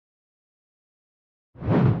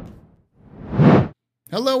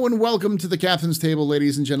Hello and welcome to the Captain's Table,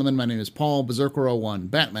 ladies and gentlemen. My name is Paul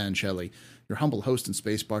Berserker01, Batman Shelley, your humble host and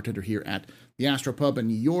space bartender here at the Astropub,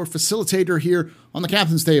 and your facilitator here on the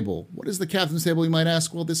Captain's Table. What is the Captain's Table, you might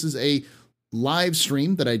ask? Well, this is a live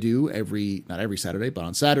stream that I do not every Saturday, but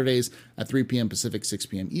on Saturdays at 3 p.m. Pacific, 6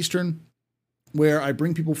 p.m. Eastern, where I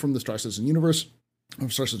bring people from the Star Citizen universe or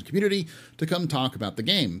Star Citizen community to come talk about the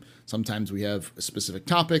game. Sometimes we have specific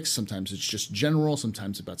topics, sometimes it's just general,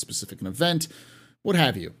 sometimes about specific an event, what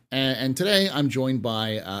have you. And today I'm joined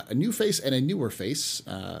by a new face and a newer face,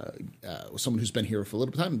 someone who's been here for a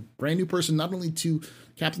little time, brand new person, not only to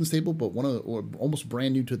Captain's Table, but almost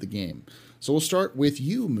brand new to the game. So we'll start with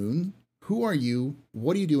you, Moon. Who are you?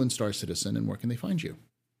 What do you do in Star Citizen, and where can they find you?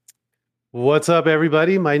 What's up,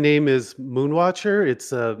 everybody? My name is Moonwatcher.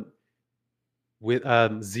 It's with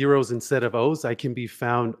zeros instead of O's. I can be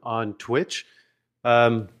found on Twitch.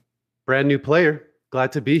 Brand new player.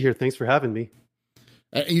 Glad to be here. Thanks for having me.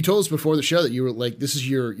 And you told us before the show that you were like, this is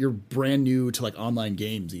you're brand new to like online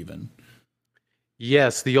games even.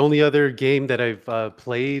 Yes, the only other game that I've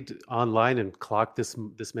played online and clocked this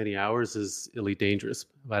many hours is Elite Dangerous.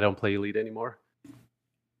 I don't play Elite anymore.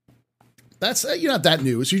 That's you're not that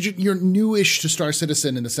new. So you're newish to Star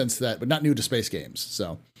Citizen in the sense that, but not new to space games.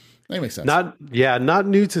 So that makes sense. Not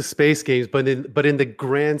new to space games, but in the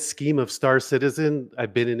grand scheme of Star Citizen,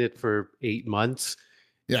 I've been in it for 8 months.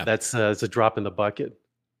 Yeah, that's it's a drop in the bucket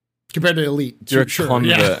compared to Elite. You're a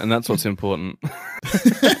convert, and that's what's important.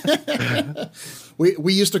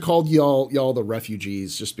 We used to call y'all the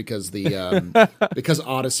refugees just because because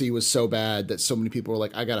Odyssey was so bad that so many people were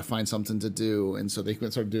like, I gotta find something to do, and so they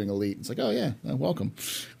started doing Elite. It's like, oh yeah, welcome.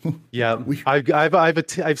 Yeah,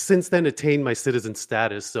 I've since then attained my citizen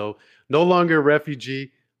status, so no longer a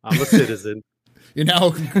refugee. I'm a citizen.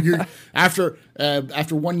 You're after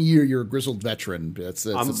 1 year, you're a grizzled veteran. That's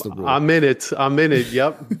the rule. I'm in it.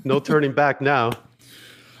 Yep, no turning back now.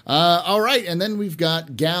 All right, and then we've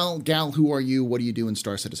got Gal. Gal, who are you? What do you do in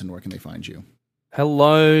Star Citizen? Where can they find you?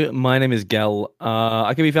 Hello, my name is Gal.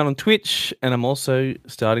 I can be found on Twitch, and I'm also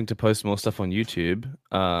starting to post more stuff on YouTube.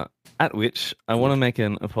 At which I want to make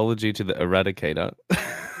an apology to the Eradicator.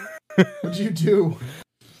 What'd you do?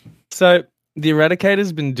 So the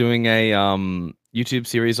Eradicator's been doing a YouTube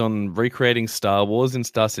series on recreating Star Wars in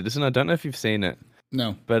Star Citizen. I don't know if you've seen it.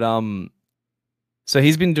 No, but so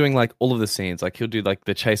he's been doing like all of the scenes. Like he'll do like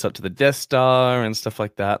the chase up to the Death Star and stuff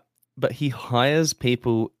like that. But he hires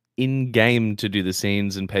people in game to do the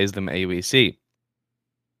scenes and pays them AUEC.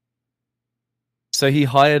 So he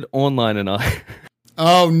hired Online and I.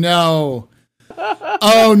 Oh no.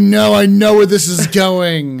 Oh no, I know where this is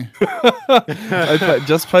going. I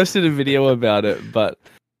just posted a video about it, but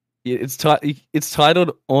it's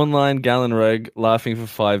titled Online Gallon Rogue Laughing for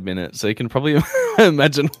 5 minutes. So you can probably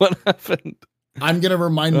imagine what happened. I'm going to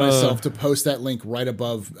remind myself to post that link right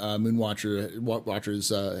above Moonwatcher's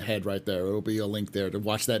head right there. It'll be a link there to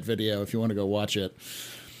watch that video if you want to go watch it.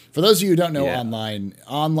 For those of you who don't know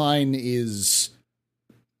Online is...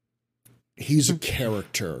 He's a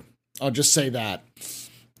character. I'll just say that.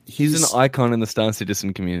 He's an icon in the Star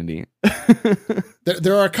Citizen community.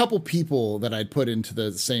 There are a couple people that I'd put into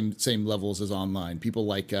the same levels as Online.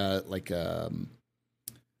 People I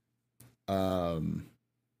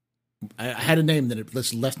had a name that it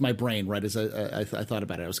just left my brain right as I thought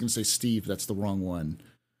about it. I was going to say Steve. That's the wrong one.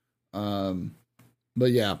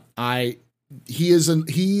 But yeah, if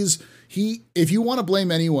you want to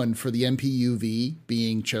blame anyone for the MPUV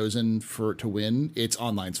being chosen to win, it's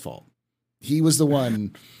Online's fault. He was the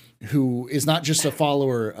one who is not just a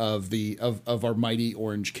follower of our mighty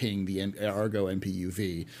Orange King, the Argo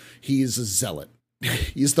MPUV. He is a zealot.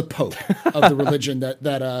 He's the Pope of the religion that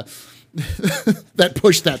that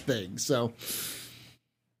pushed that thing. So,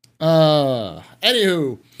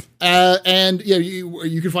 anywho, and yeah,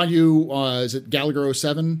 you can find you. Is it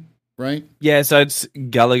Gallagher07, right? Yeah, so it's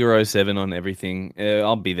Gallagher07 on everything.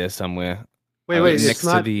 I'll be there somewhere. Wait,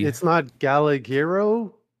 it's not Gallagher.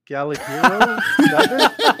 Gallagher?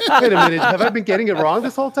 Wait a minute, have I been getting it wrong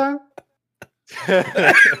this whole time?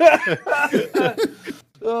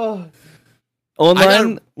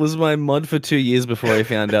 Online was my mod for 2 years before I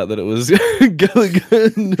found out that it was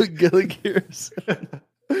Gallagher.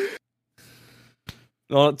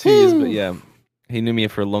 Not 2 years, but yeah, he knew me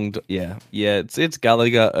for a long time. Yeah, it's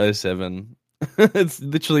Gallagher07. It's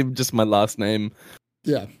literally just my last name.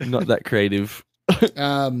 Yeah, not that creative.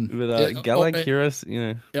 Galag Heroes,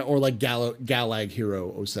 or like Galag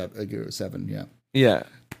Hero 07, yeah. Yeah.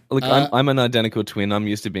 Look, I'm an identical twin. I'm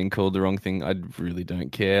used to being called the wrong thing. I really don't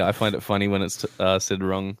care. I find it funny when it's said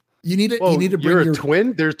wrong. You need to bring you're a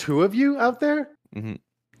twin? There's two of you out there? Mm-hmm.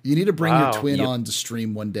 You need to bring your Wow. twin Yep. on to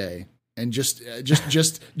stream one day and just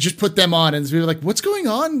put them on and be like, "What's going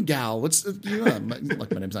on, Gal? What's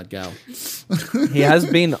my name's not Gal." He has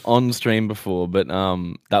been on stream before, but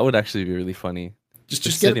that would actually be really funny.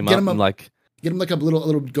 just set get him get up him and like get him like a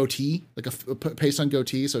little goatee, like a paste on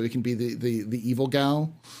goatee, so he can be the evil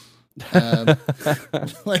Gal,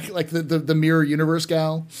 like the mirror universe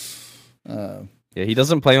Gal. yeah, he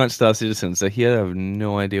doesn't play much Star Citizen, so he have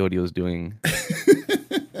no idea what he was doing.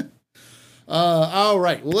 All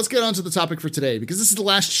right. Well, let's get on to the topic for today because this is the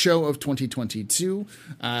last show of 2022.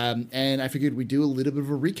 And I figured we'd do a little bit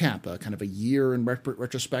of a recap, kind of a year in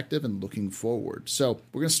retrospective and looking forward. So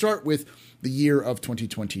we're going to start with the year of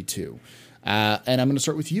 2022. And I'm going to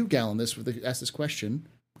start with you, Gal, on this, ask this question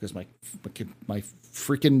because my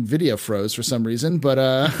freaking video froze for some reason. But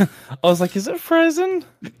I was like, is it frozen?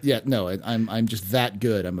 yeah, no, I'm just that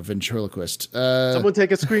good. I'm a ventriloquist. Someone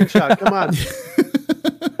take a screenshot. Come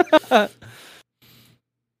on.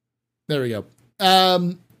 There we go.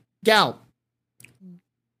 Gal,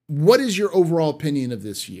 what is your overall opinion of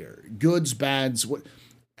this year? Goods, bads, what?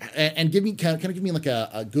 And give me kind of give me like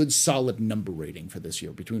a good solid number rating for this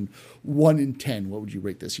year between 1 and 10. What would you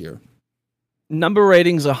rate this year? Number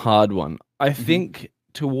rating's a hard one. I think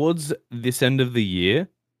towards this end of the year,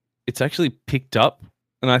 it's actually picked up,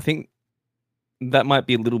 and I think that might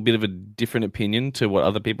be a little bit of a different opinion to what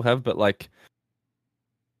other people have, but like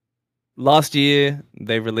last year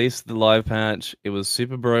they released the live patch. It was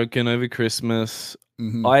super broken over Christmas.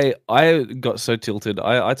 Mhm. I got so tilted.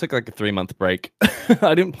 I took like a 3-month break.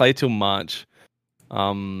 I didn't play till March.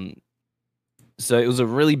 So it was a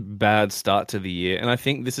really bad start to the year, and I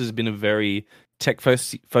think this has been a very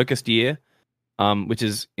tech-focused year, which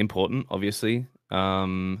is important, obviously.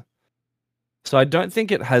 So I don't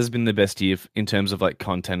think it has been the best year in terms of like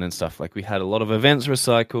content and stuff. Like we had a lot of events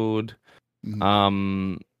recycled,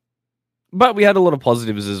 but we had a lot of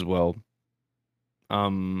positives as well.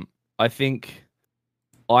 I think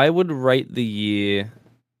I would rate the year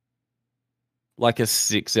like a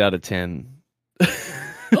 6 out of 10.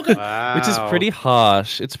 Okay. Wow. Which is pretty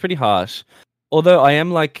harsh. It's pretty harsh. Although I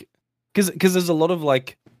am like, because there's a lot of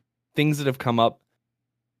like things that have come up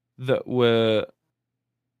that were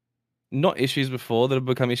not issues before that have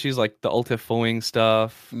become issues, like the Alt F4ing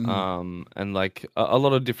stuff, and like a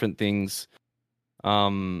lot of different things.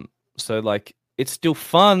 So like it's still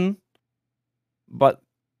fun, but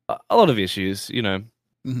a lot of issues, you know,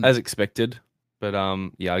 as expected. But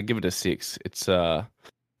yeah, I give it a 6. It's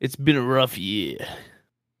been a rough year.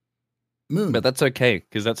 Moon. But that's okay,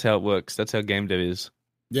 because that's how it works. That's how game dev is.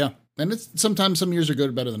 Yeah. And it's sometimes some years are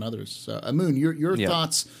good, better than others. So, Moon, your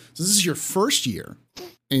thoughts. So this is your first year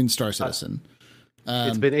in Star Citizen.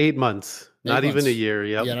 It's been 8 months, not even a year.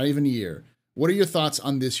 Yep. Yeah, not even a year. What are your thoughts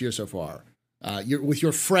on this year so far? With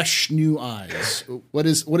your fresh new eyes, what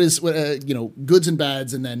goods and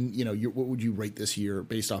bads, and then what would you rate this year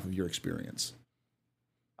based off of your experience?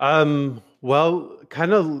 Well,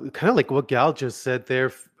 kind of like what Gal just said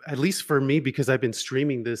there. At least for me, because I've been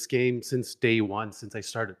streaming this game since day one, since I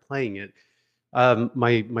started playing it.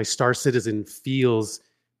 My Star Citizen feels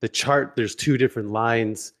the chart. There's 2 different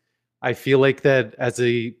lines. I feel like that as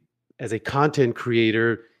a content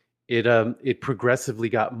creator, it progressively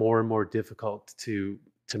got more and more difficult to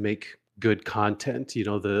make good content. You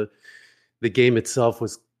know, the game itself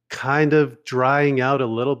was kind of drying out a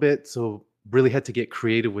little bit, so really had to get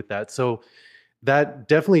creative with that. So that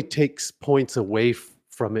definitely takes points away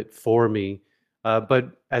from it for me.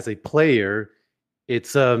 But as a player,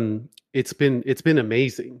 it's been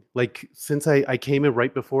amazing. Like since I came in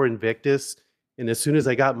right before Invictus, and as soon as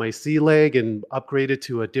I got my sea leg and upgraded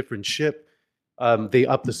to a different ship, they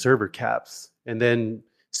upped the server caps, and then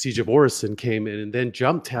Siege of Orison came in, and then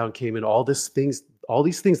Jumptown came in. All these things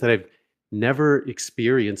that I've never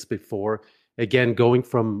experienced before. Again, going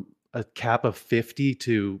from a cap of 50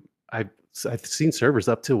 to I've seen servers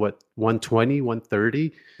up to 120,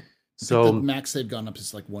 130. So the max they've gone up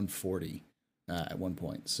is like 140 at one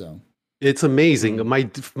point. So it's amazing.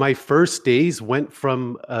 My first days went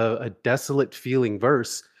from a desolate feeling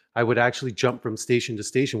verse. I would actually jump from station to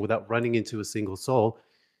station without running into a single soul,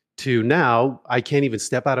 to now I can't even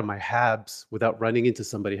step out of my habs without running into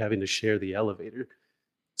somebody having to share the elevator.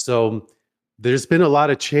 So there's been a lot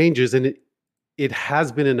of changes, and it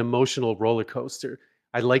has been an emotional roller coaster.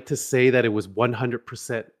 I'd like to say that it was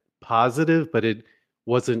 100% positive, but it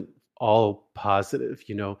wasn't all positive.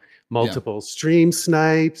 Multiple stream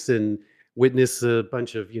snipes, and witness a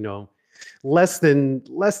bunch of less than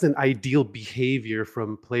ideal behavior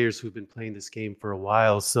from players who've been playing this game for a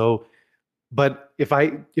while. So, but if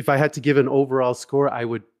I had to give an overall score, I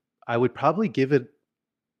would probably give it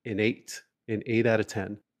an 8 out of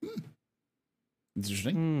 10.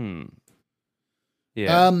 Interesting.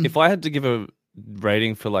 Yeah. If I had to give a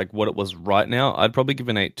rating for like what it was right now, I'd probably give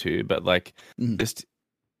an 8 too. But like, just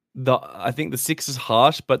I think the 6 is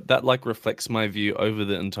harsh, but that like reflects my view over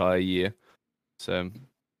the entire year. So,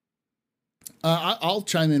 I'll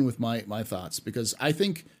chime in with my thoughts because I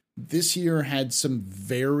think this year had some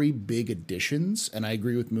very big additions, and I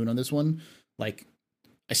agree with Moon on this one. Like,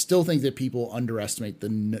 I still think that people underestimate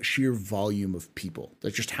the sheer volume of people.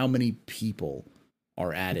 That's just how many people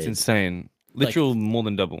are added. It's insane. Literal more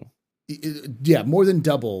than double. Yeah, more than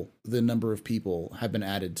double the number of people have been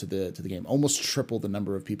added to the game. Almost triple the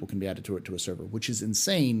number of people can be added to a server, which is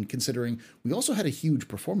insane considering we also had a huge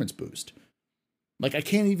performance boost. Like, I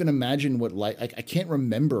can't even imagine what I can't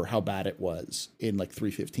remember how bad it was in like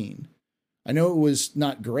 3.15. I know it was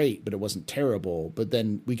not great, but it wasn't terrible. But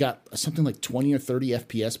then we got something like 20 or 30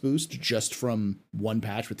 FPS boost just from one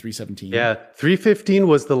patch with 3.17. Yeah, 3.15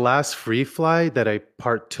 was the last free fly that I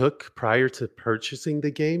partook prior to purchasing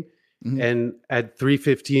the game. And at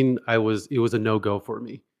 3.15, it was a no-go for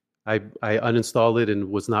me. I uninstalled it and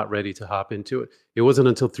was not ready to hop into it. It wasn't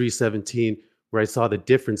until 3.17 where I saw the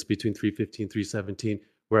difference between 3.15, 3.17,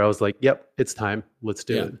 where I was like, yep, it's time. Let's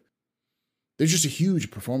do it. There's just a huge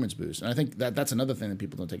performance boost. And I think that's another thing that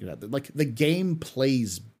people don't take it out. Like, the game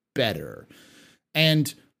plays better.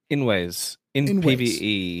 And in ways. In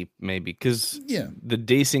PvE, maybe. Because the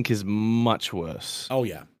desync is much worse. Oh,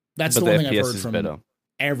 yeah. That's the one thing I've heard from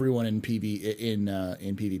everyone in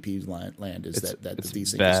PvP's land is that the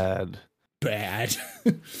desync bad. Is bad.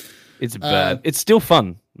 It's bad. It's still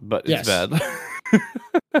fun, but it's bad.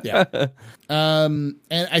 Yeah. And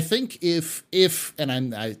I think if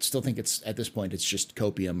I still think it's at this point it's just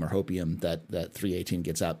copium or hopium that 3.18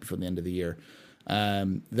 gets out before the end of the year.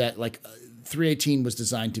 That like 3.18 was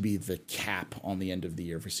designed to be the cap on the end of the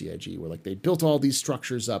year for CIG, where like they built all these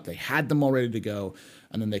structures up, they had them all ready to go,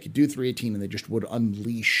 and then they could do 3.18 and they just would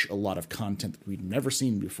unleash a lot of content that we'd never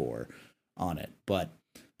seen before on it. But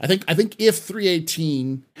I think if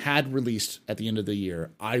 3.18 had released at the end of the year,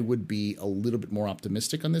 I would be a little bit more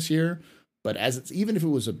optimistic on this year. But even if it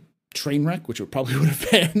was a train wreck, which it probably would have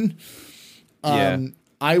been,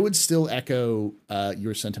 I would still echo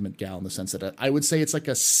your sentiment, Gal, in the sense that I would say it's like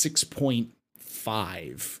a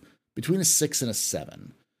 6.5, between a 6 and a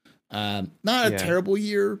 7. Not a terrible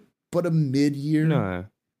year, but a mid year. No.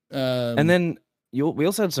 And then we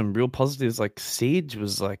also had some real positives. Like Siege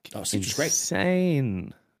was like Siege was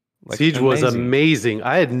insane. Like, Siege was amazing.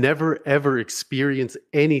 I had never ever experienced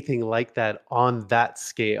anything like that on that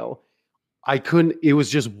scale. It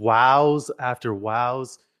was just wows after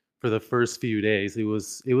wows for the first few days. It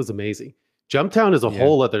was amazing. Jumptown is a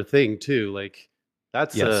whole other thing too. Like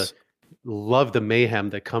that's love the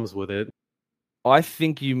mayhem that comes with it. I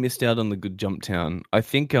think you missed out on the good Jumptown. I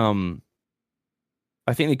think the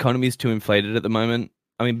economy is too inflated at the moment.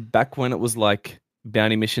 I mean, back when it was like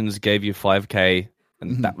bounty missions gave you 5K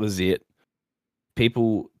and that was it.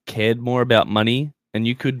 People cared more about money, and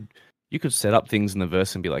you could set up things in the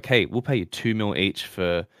verse and be like, "Hey, we'll pay you 2 mil each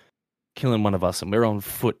for killing one of us, and we're on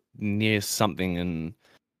foot near something," and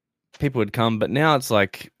people would come. But now it's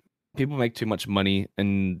like people make too much money,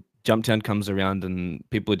 and Jumptown comes around, and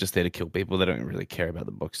people are just there to kill people. They don't really care about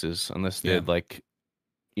the boxes unless they're like,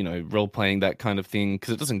 role playing that kind of thing,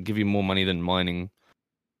 because it doesn't give you more money than mining.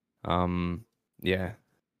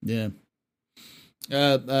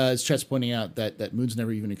 As Chet's pointing out that Moon's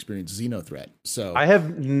never even experienced Xenothreat. So I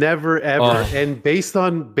have never ever, and based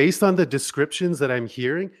on the descriptions that I'm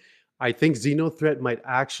hearing, I think Xenothreat might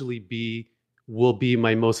actually will be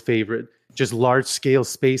my most favorite. Just large scale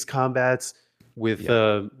space combats with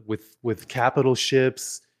capital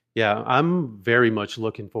ships. Yeah, I'm very much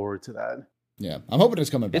looking forward to that. Yeah, I'm hoping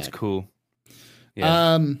it's coming back. It's cool.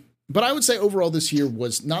 Yeah. But I would say overall this year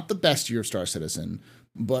was not the best year of Star Citizen,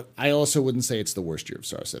 but I also wouldn't say it's the worst year of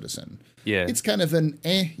Star Citizen. Yeah. It's kind of an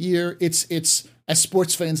year. It's as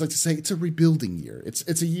sports fans like to say, it's a rebuilding year.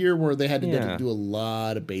 It's a year where they had to do a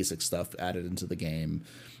lot of basic stuff added into the game,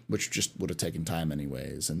 which just would have taken time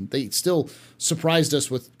anyways. And they still surprised us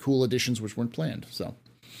with cool additions which weren't planned. So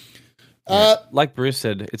like Bruce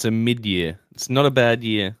said, it's a mid-year. It's not a bad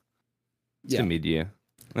year. It's a mid-year.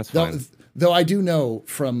 That's fine. Though I do know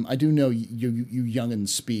you youngins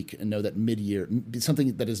speak and know that mid-year,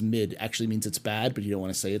 something that is mid actually means it's bad, but you don't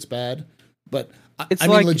want to say it's bad. But I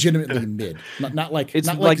mean legitimately mid, not like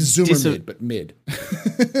Zoomer mid, but mid.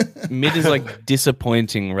 Mid is like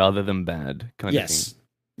disappointing rather than bad kind of thing.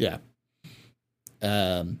 Yeah.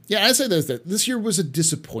 I'd say this year was a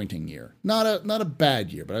disappointing year, not a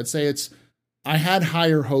bad year, but I'd say I had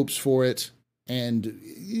higher hopes for it. and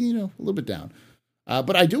a little bit down.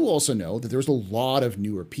 But I do also know that there's a lot of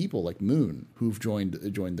newer people like Moon who've joined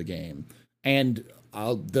the game, and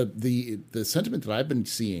the sentiment that I've been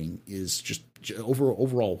seeing is just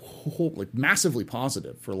overall like massively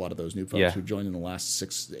positive for a lot of those new folks who joined in the last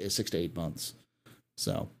 6 to 8 months.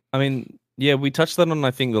 So I mean, yeah, we touched that on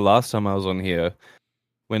I think the last time I was on here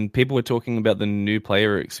when people were talking about the new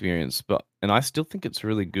player experience, and I still think it's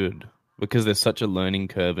really good because there's such a learning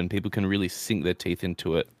curve and people can really sink their teeth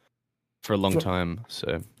into it for a long time.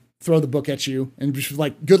 So throw the book at you and just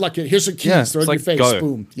like, good luck. Here's some keys. Throw it in your face. Go.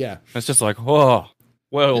 Boom. Yeah. It's just like, oh,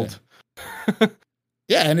 world.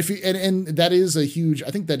 Yeah. And if you, and that is a huge,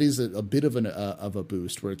 I think that is a bit of a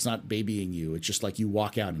boost where it's not babying you. It's just like you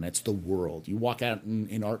walk out and that's the world. You walk out in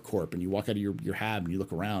ArtCorp and you walk out of your hab and you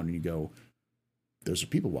look around and you go, those are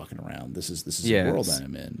people walking around. This is the world I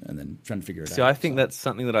am in, and then trying to figure it out. So I think that's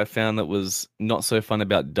something that I found that was not so fun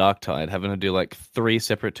about Darktide, having to do like 3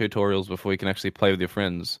 separate tutorials before you can actually play with your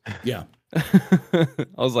friends. Yeah. I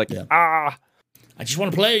was like, I just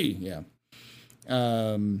want to play. Yeah.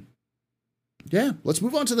 Let's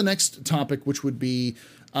move on to the next topic, which would be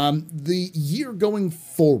the year going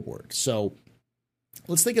forward. So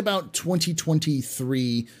let's think about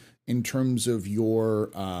 2023 in terms of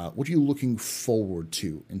your, what are you looking forward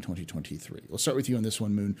to in 2023? Let's start with you on this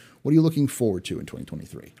one, Moon. What are you looking forward to in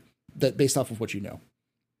 2023? That based off of what you know.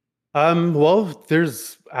 Well,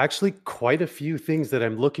 there's actually quite a few things that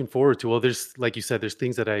I'm looking forward to. Well, there's, like you said, there's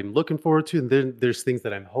things that I'm looking forward to, and then there's things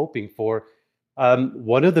that I'm hoping for.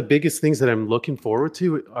 One of the biggest things that I'm looking forward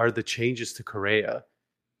to are the changes to Correa.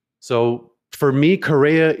 So for me,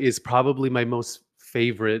 Correa is probably my most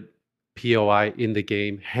favorite POI in the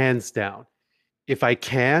game, hands down. If I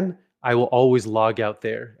can, I will always log out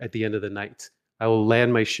there at the end of the night. I will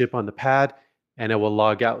land my ship on the pad and I will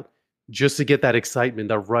log out just to get that excitement,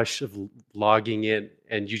 that rush of logging in,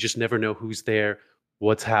 and you just never know who's there,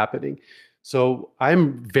 what's happening. So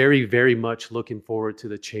I'm very, very much looking forward to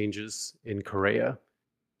the changes in Correa,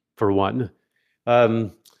 for one.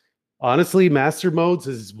 Honestly, Master Modes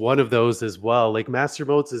is one of those as well. Like, Master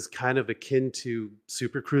Modes is kind of akin to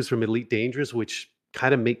Super Cruise from Elite Dangerous, which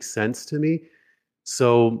kind of makes sense to me.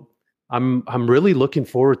 So I'm really looking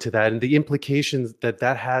forward to that and the implications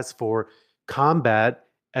that has for combat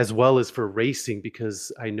as well as for racing,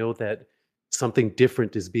 because I know that something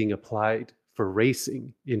different is being applied for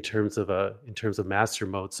racing in terms of Master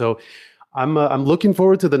Mode. So I'm looking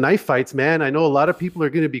forward to the knife fights, man. I know a lot of people are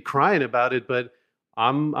going to be crying about it, but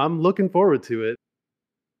I'm looking forward to it.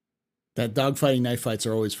 That dogfighting knife fights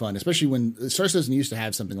are always fun, especially when Star Citizen used to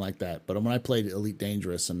have something like that. But when I played Elite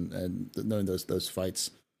Dangerous and knowing those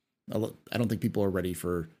fights, I don't think people are ready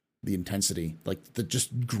for the intensity, like the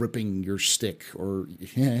just gripping your stick or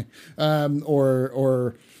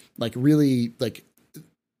like really like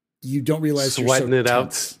you don't realize sweating you're so it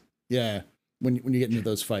tense. Out. Yeah, when you get into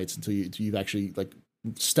those fights until you've actually like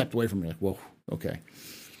stepped away from it. Like, whoa, okay.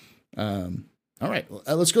 All right,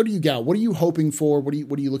 let's go to you, Gal. What are you hoping for? What are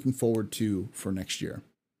you looking forward to for next year?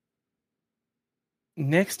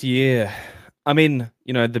 Next year, I mean,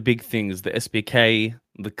 the big things: the SBK,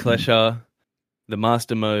 the Klesha, the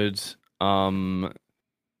Master Modes. I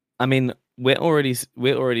mean, we're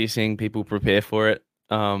already seeing people prepare for it.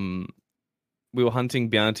 We were hunting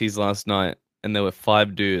bounties last night, and there were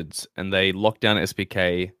 5 dudes, and they locked down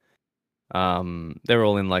SBK. They were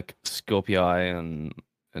all in like Scorpii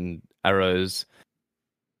and arrows,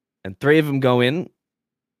 and 3 of them go in,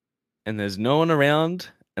 and there's no one around,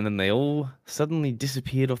 and then they all suddenly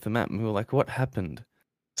disappeared off the map, and we were like, what happened?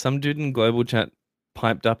 Some dude in global chat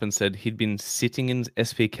piped up and said he'd been sitting in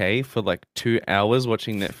SPK for like 2 hours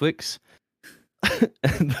watching Netflix,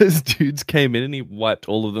 and those dudes came in and he wiped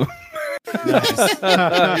all of them. He was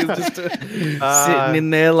just sitting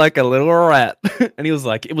in there like a little rat, and he was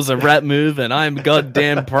like, "It was a rat move, and I'm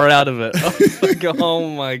goddamn proud of it." I was like,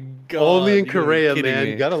 "Oh my god!" Only in Korea, man.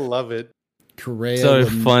 You gotta love it. Korea, so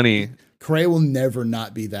funny. Korea will never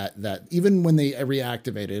not be that even when they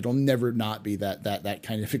reactivate it, it'll never not be that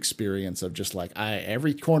kind of experience of just like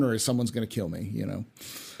every corner is someone's gonna kill me.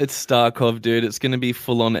 It's Starkov, dude. It's gonna be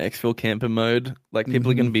full on exfil camper mode. Like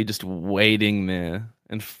people are gonna be just waiting there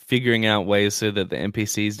and figuring out ways so that the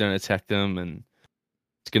NPCs don't attack them, and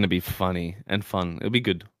it's going to be funny and fun. It'll be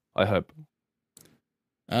good, I hope.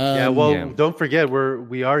 Don't forget,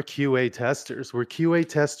 we are QA testers. We're QA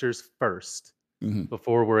testers first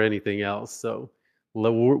before we're anything else. So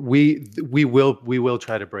we will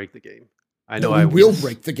try to break the game. I know we will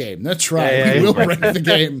break the game. That's right. We will break the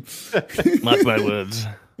game. Mark my words.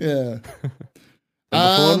 Yeah.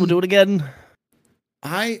 We'll do it again.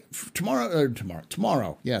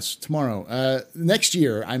 Tomorrow, yes, tomorrow. Next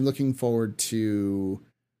year, I'm looking forward to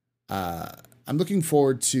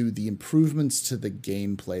the improvements to the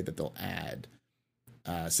gameplay that they'll add.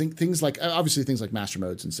 Things like obviously things like master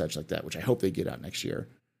modes and such like that, which I hope they get out next year.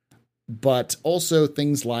 But also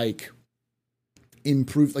things like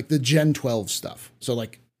improve like the Gen 12 stuff. So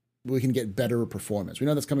like we can get better performance. We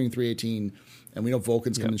know that's coming in 3.18, and we know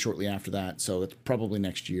Vulkan's coming shortly after that. So it's probably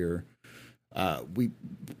next year.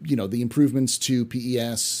 The improvements to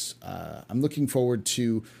PES. I'm looking forward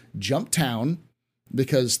to Jumptown,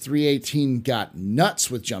 because 3.18 got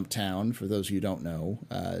nuts with Jumptown. For those of you who don't know,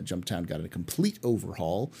 Jumptown got a complete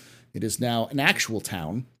overhaul. It is now an actual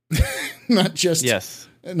town, not just it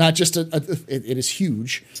is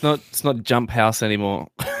huge. It's not Jump House anymore.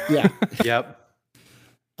 Yeah. Yep.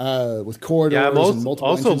 With corridors I'm and multiple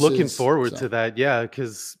also entrances, looking forward to that. Yeah,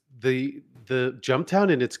 because the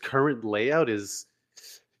Jumptown in its current layout it's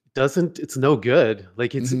no good.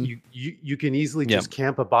 Like it's you can easily just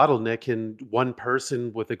camp a bottleneck, and one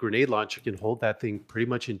person with a grenade launcher can hold that thing pretty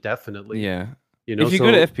much indefinitely. Yeah. If you're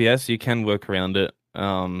good at FPS, you can work around it.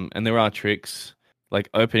 And there are tricks like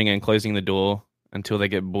opening and closing the door until they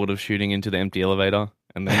get bored of shooting into the empty elevator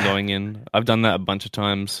and then going in. I've done that a bunch of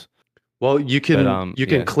times. Well, you can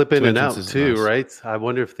clip in and out too, nice. Right? I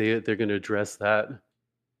wonder if they're going to address that.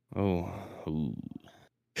 Oh. Ooh.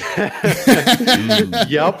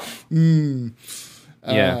 Yep.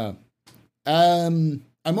 Yeah. I'm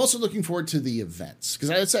also looking forward to the events,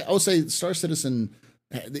 because I would say Star Citizen,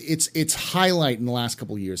 its highlight in the last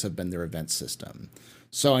couple of years have been their event system.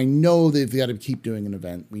 So I know they've got to keep doing an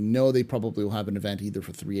event. We know they probably will have an event either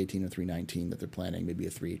for 3.18 or 3.19 that they're planning, maybe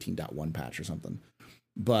a 3.18.1 patch or something.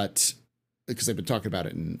 But because they've been talking about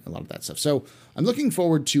it in a lot of that stuff. So I'm looking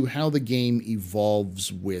forward to how the game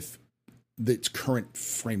evolves with its current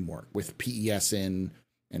framework, with PES in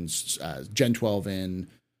and Gen 12 in.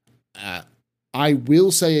 I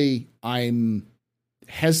will say I'm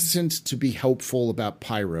hesitant to be hopeful about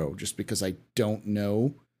Pyro, just because I don't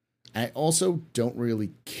know. I also don't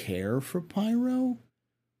really care for Pyro.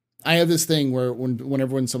 I have this thing where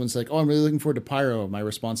whenever someone's like, "Oh, I'm really looking forward to Pyro," my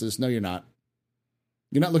response is, "No, you're not.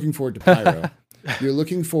 You're not looking forward to Pyro. You're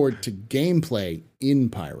looking forward to gameplay in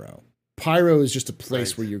Pyro. Pyro is just a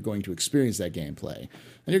place where you're going to experience that gameplay,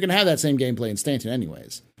 and you're going to have that same gameplay in Stanton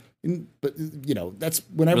anyways." But that's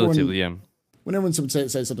whenever someone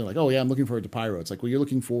says something like, "Oh yeah, I'm looking forward to Pyro," it's like, well, you're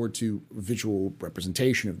looking forward to visual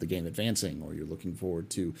representation of the game advancing, or you're looking forward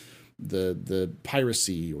to the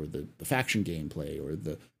piracy or the faction gameplay or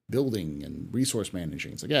the building and resource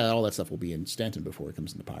managing. It's like, yeah, all that stuff will be in Stanton before it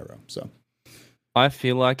comes into Pyro. So I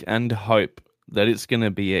feel like and hope that it's going to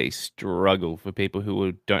be a struggle for people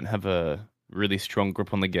who don't have a really strong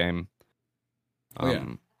grip on the game.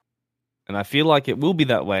 And I feel like it will be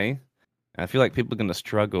that way. I feel like people are going to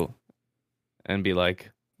struggle and be like,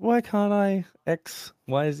 why can't I X,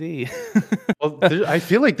 Y, Z? Well, I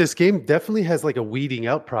feel like this game definitely has like a weeding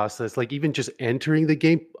out process. Like even just entering the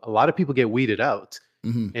game, a lot of people get weeded out.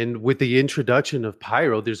 Mm-hmm. And with the introduction of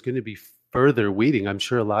Pyro, there's going to be further weeding. I'm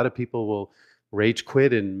sure a lot of people will rage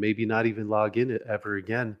quit and maybe not even log in ever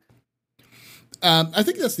again. I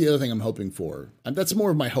think that's the other thing I'm hoping for. That's more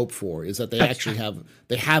of my hope for, is that they actually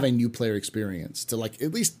have a new player experience to like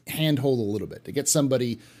at least handhold a little bit, to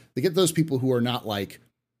get those people who are not like,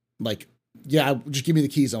 yeah, just give me the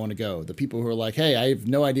keys, I want to go. The people who are like, hey, I have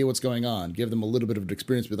no idea what's going on. Give them a little bit of an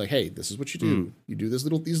experience. Be like, hey, this is what you do. You do these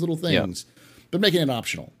little things, but making it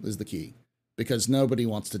optional is the key, because nobody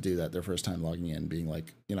wants to do that their first time logging in, being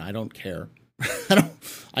like, I don't care.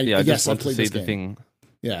 I just want to see the thing.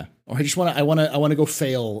 Yeah, or I want to go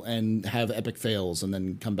fail and have epic fails, and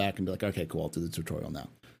then come back and be like, okay, cool, I'll do the tutorial now.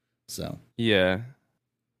 So yeah,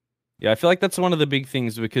 I feel like that's one of the big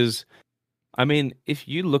things, because I mean, if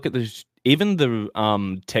you look at even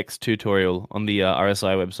the text tutorial on the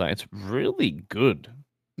RSI website, it's really good.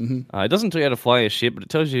 Mm-hmm. It doesn't tell you how to fly a ship, but it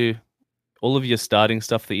tells you all of your starting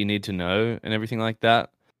stuff that you need to know and everything like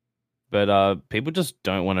that. But people just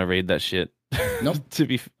don't want to read that shit. Nope. to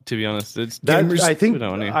be honest,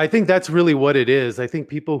 I think that's really what it is. I think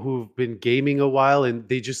people who've been gaming a while and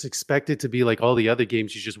they just expect it to be like all the other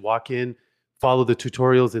games. You just walk in, follow the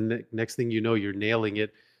tutorials, and the next thing you know, you're nailing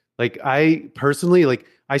it. Like I personally,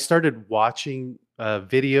 I started watching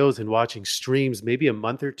videos and watching streams maybe a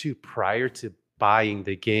month or two prior to buying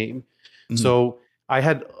the game. Mm-hmm. So I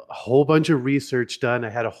had a whole bunch of research done. I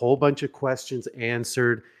had a whole bunch of questions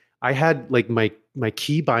answered. I had like my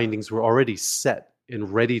key bindings were already set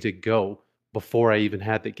and ready to go before I even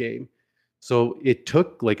had the game. So it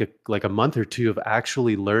took like a month or two of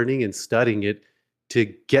actually learning and studying it to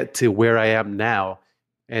get to where I am now.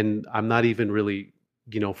 and I'm not even really,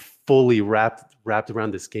 fully wrapped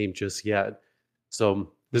around this game just yet.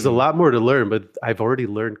 So there's a lot more to learn, but I've already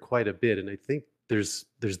learned quite a bit, and I think there's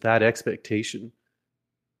that expectation.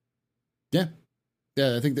 Yeah,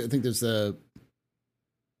 I think there's the.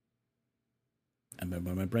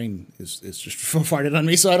 My brain is just farted on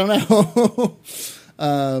me, so I don't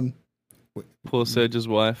know. Poor Serge's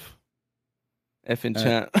wife. F in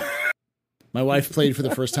chat. My wife played for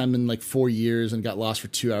the first time in like 4 years and got lost for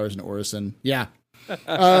 2 hours in Orison. Yeah. That's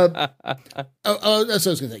what I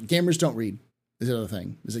was gonna say. Gamers don't read. Is the other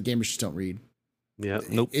thing. Is that gamers just don't read. Yeah.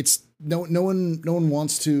 Nope. It's no one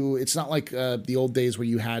wants to. It's not like the old days where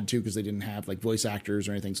you had to, because they didn't have like voice actors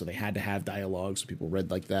or anything, so they had to have dialogue. So people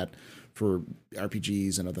read like that for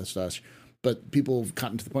RPGs and other stuff. But people have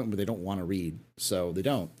gotten to the point where they don't want to read, so they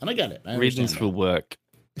don't. And I get it. Reading's for work.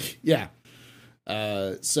 Yeah.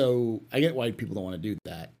 So I get why people don't want to do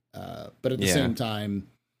that. But at the same time,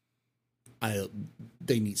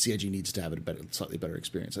 CIG needs to have a slightly better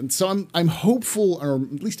experience. And so I'm hopeful, or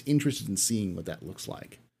at least interested in seeing what that looks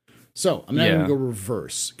like. So I'm now going to go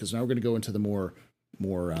reverse, because now we're going to go into the more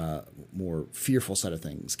fearful side of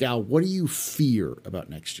things. Gal, what do you fear about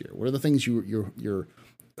next year? What are the things you're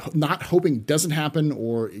not hoping doesn't happen,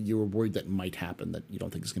 or you're worried that might happen that you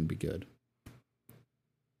don't think is going to be good?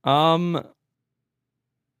 I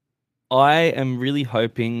am really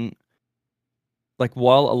hoping, like,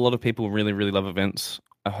 while a lot of people really, really love events,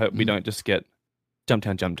 I hope we don't just get jump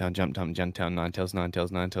town, Ninetales.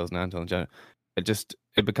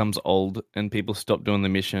 It becomes old and people stop doing the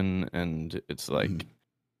mission, and it's like,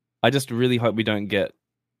 I just really hope we don't get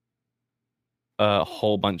a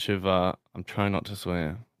whole bunch of, I'm trying not to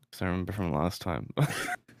swear, because I remember from last time.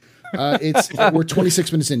 We're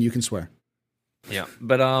 26 minutes in, you can swear. Yeah,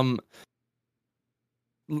 but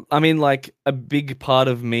I mean, like, a big part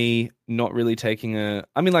of me not really taking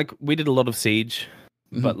we did a lot of Siege,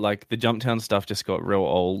 but like the Jumptown stuff just got real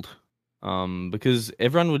old. Because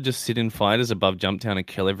everyone would just sit in fighters above Jumptown and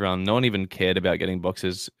kill everyone. No one even cared about getting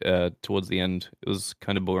boxes towards the end. It was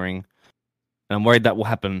kind of boring. And I'm worried that will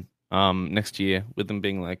happen next year, with them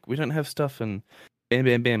being like, we don't have stuff, and bam,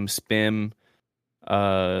 bam, bam, spam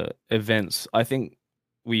events. I think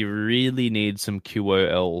we really need some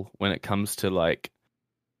QOL when it comes to like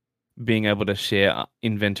being able to share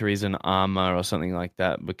inventories and armor or something like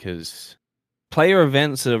that, because player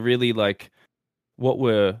events are really like what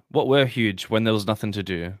were huge when there was nothing to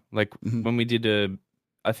do. Like when we did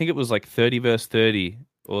I think it was like 30 versus 30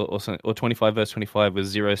 or 25 versus 25 with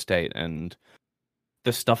Zero State, and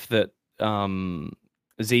the stuff that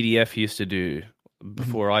ZDF used to do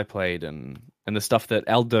before I played, and the stuff that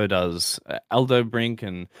Aldo does, Aldo Brink,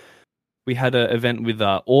 and we had an event with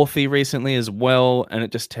Orphe recently as well, and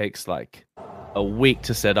it just takes like a week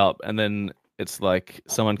to set up, and then it's like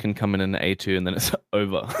someone can come in an A2 and then it's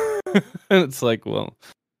over. And it's like, well,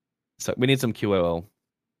 so we need some QOL.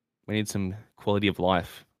 We need some quality of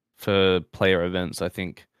life for player events. I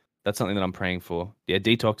think that's something that I'm praying for. Yeah,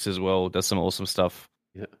 Detox as well does some awesome stuff.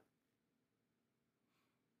 Yeah.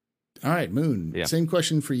 All right, Moon. Yeah. Same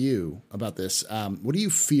question for you about this. What do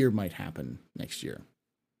you fear might happen next year?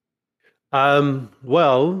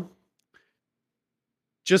 Well,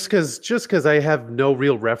 just because I have no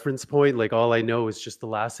real reference point, like all I know is just the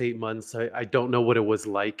last 8 months. I don't know what it was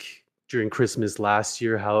like during Christmas last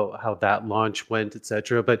year, how that launch went,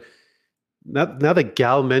 etc. But now that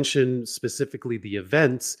Gal mentioned specifically the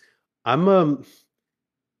events, to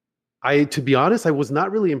be honest, I was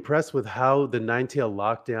not really impressed with how the Ninetale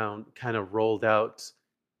lockdown kind of rolled out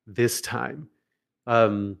this time.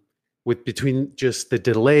 With between just the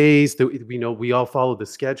delays, we all followed the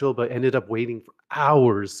schedule, but ended up waiting for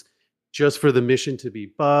hours just for the mission to be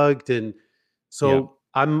bugged, and so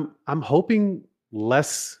I'm hoping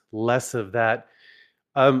less of that.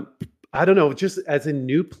 I don't know. Just as a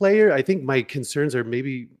new player, I think my concerns are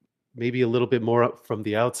maybe a little bit more from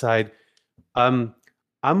the outside. I'm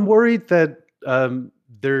worried that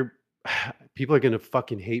people are gonna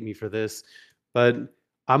fucking hate me for this, but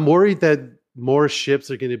I'm worried that more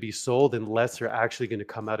ships are going to be sold and less are actually going to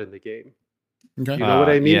come out in the game. Okay. You know what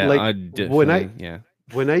I mean? Yeah, like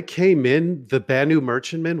when I came in, the Banu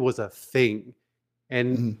Merchantman was a thing,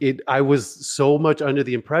 and I was so much under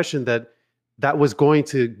the impression that was going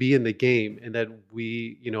to be in the game, and that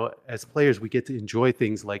we, as players, we get to enjoy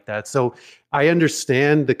things like that. So I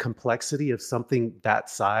understand the complexity of something that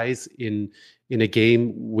size in a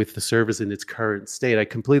game with the servers in its current state. I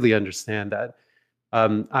completely understand that.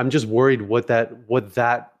 I'm just worried what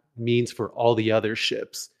that means for all the other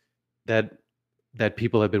ships that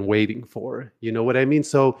people have been waiting for. You know what I mean?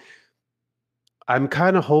 So I'm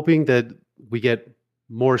kind of hoping that we get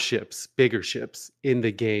more ships, bigger ships in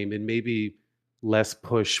the game, and maybe less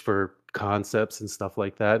push for concepts and stuff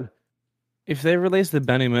like that. If they release the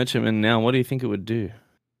Banu Merchantman now, what do you think it would do?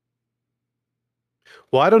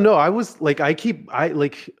 Well, I don't know. I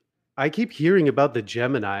keep hearing about the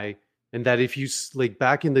Gemini, and that if you like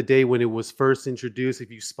back in the day when it was first introduced,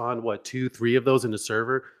 if you spawn 2, 3 of those in a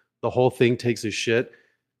server, the whole thing takes a shit.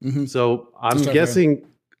 Mhm. So I'm guessing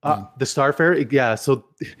the Starfarer. Yeah. So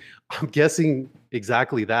I'm guessing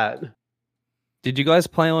exactly that. Did you guys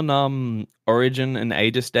play on Origin and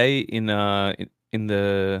Aegis Day in the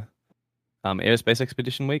Aerospace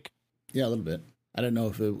Expedition week? Yeah, a little bit. I don't know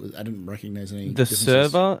if it was. I didn't recognize any. The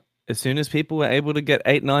server, as soon as people were able to get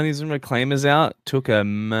 890s and Reclaimers out, took a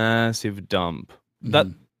massive dump. Mhm. That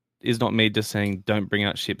is not me just saying don't bring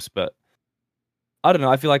out ships, but I don't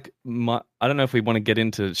know. I feel like I don't know if we want to get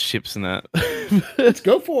into ships and that. Let's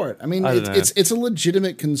go for it. I mean, I don't know. it's a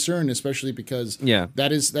legitimate concern, especially because Yeah.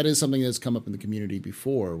 that is something that's come up in the community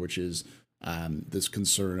before, which is this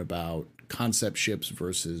concern about concept ships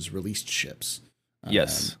versus released ships.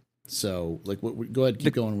 Yes. So, like, go ahead,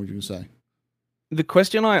 keep going. What were you gonna say? The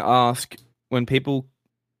question I ask when people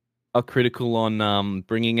are critical on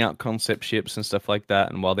bringing out concept ships and stuff like that,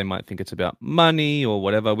 and while they might think it's about money or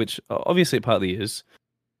whatever, which obviously it partly is,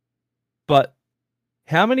 but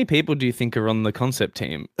how many people do you think are on the concept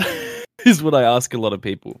team? Is what I ask a lot of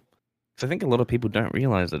people. Because I think a lot of people don't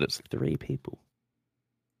realize that it's 3 people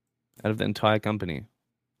out of the entire company,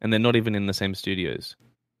 and they're not even in the same studios.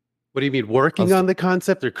 What do you mean, working on the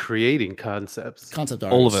concept or creating concepts? Concept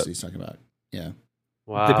artists. All of it. He's talking about. Yeah.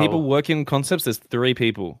 Wow. The people working on concepts, there's 3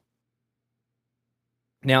 people.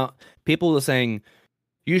 Now, people are saying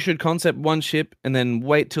you should concept one ship and then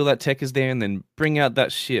wait till that tech is there and then bring out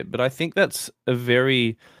that ship. But I think that's a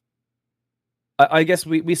very... I guess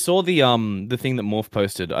we saw the thing that Morph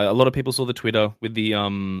posted. A lot of people saw the Twitter with the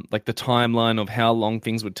like the timeline of how long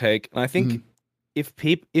things would take. And I think I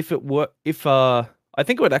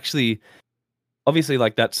think it would actually, obviously,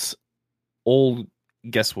 like that's all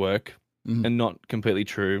guesswork and not completely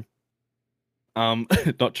true.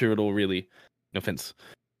 Not true at all, really. No offense.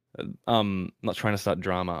 Not trying to start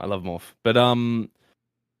drama. I love Morph, but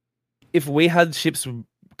if we had ships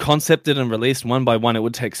concepted and released one by one, it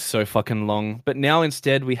would take so fucking long. But now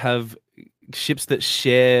instead we have ships that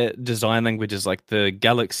share design languages like the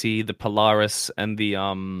Galaxy, the Polaris, and the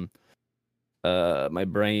my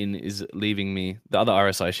brain is leaving me. The other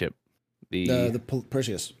RSI ship, the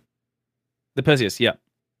Perseus. The Perseus, yeah.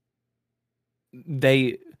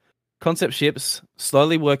 They concept ships,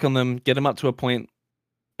 slowly work on them, get them up to a point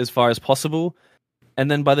as far as possible, and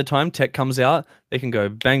then by the time tech comes out, they can go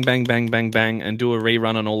bang, bang, bang, bang, bang, and do a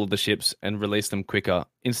rerun on all of the ships and release them quicker,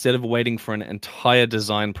 instead of waiting for an entire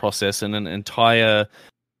design process and an entire,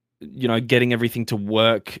 getting everything to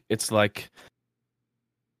work. It's like,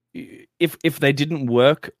 if they didn't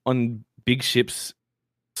work on big ships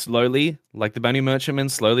slowly, like the Banu Merchantman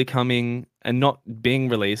slowly coming and not being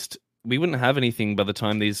released, we wouldn't have anything by the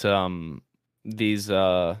time these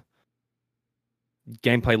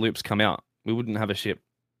gameplay loops come out. We wouldn't have a ship.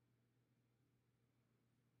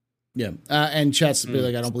 Yeah, and chat's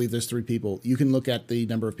like, I don't believe there's 3 people. You can look at the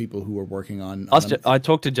number of people who are working on. I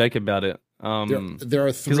talked to Jake about it. There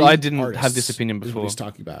are 3 because I didn't artists, have this opinion before. He's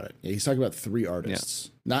talking about it. Yeah, he's talking about 3 artists.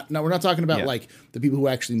 Yeah. We're not talking about like the people who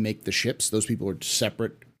actually make the ships. Those people are a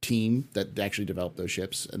separate team that actually develop those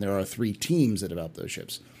ships, and there are 3 teams that develop those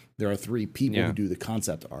ships. There are 3 people who do the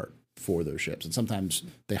concept art for those ships, and sometimes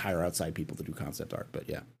they hire outside people to do concept art. But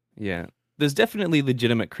yeah. There's definitely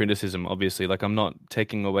legitimate criticism, obviously. Like, I'm not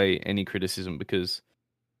taking away any criticism because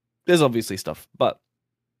there's obviously stuff. But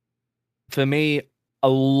for me, a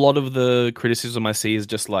lot of the criticism I see is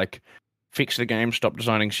just like, fix the game, stop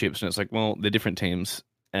designing ships. And it's like, well, they're different teams.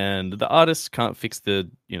 And the artists can't fix the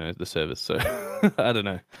service. So, I don't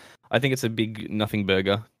know. I think it's a big nothing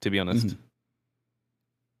burger, to be honest. Mm-hmm.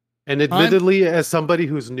 And admittedly, as somebody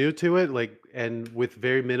who's new to it, and with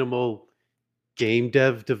very minimal game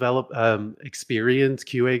dev experience,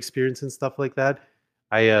 QA experience, and stuff like that,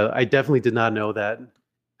 I definitely did not know that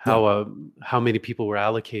how many people were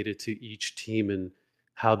allocated to each team and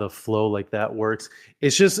how the flow like that works.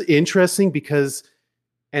 It's just interesting because,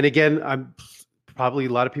 and again, I'm probably a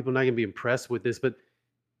lot of people are not going to be impressed with this, but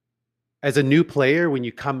as a new player, when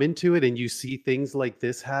you come into it and you see things like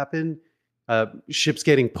this happen, ships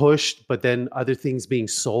getting pushed, but then other things being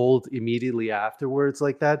sold immediately afterwards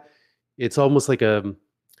like that, it's almost like why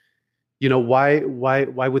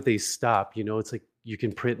would they stop? It's like you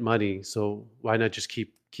can print money, so why not just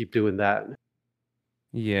keep doing that?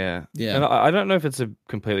 Yeah. And I don't know if it's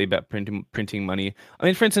completely about printing money. I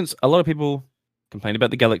mean, for instance, a lot of people complained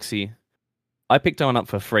about the Galaxy. I picked one up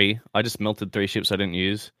for free. I just melted 3 ships I didn't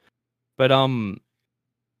use. But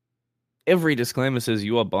every disclaimer says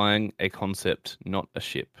you are buying a concept, not a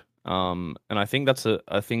ship. And I think that's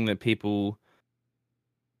a thing that people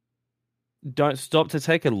don't stop to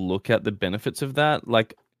take a look at the benefits of that.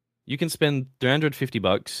 Like, you can spend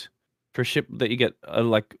 $350 for a ship that you get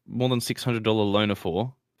like more than $600 loaner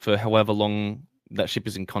for however long that ship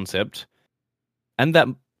is in concept, and that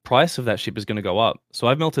price of that ship is going to go up. So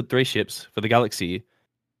I've melted 3 ships for the Galaxy,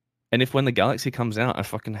 and if when the Galaxy comes out I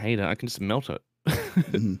fucking hate it, I can just melt it,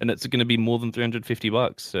 and it's going to be more than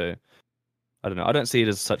 $350. So I don't know. I don't see it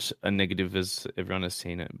as such a negative as everyone has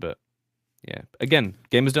seen it, but yeah. Again,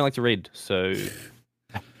 gamers don't like to read, so.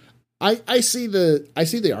 I see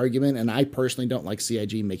the argument, and I personally don't like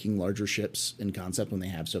CIG making larger ships in concept when they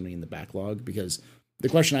have so many in the backlog, because the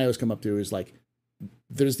question I always come up to is like,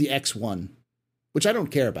 there's the X1, which I don't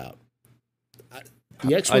care about.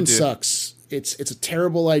 The X1 sucks. It's a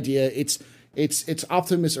terrible idea. It's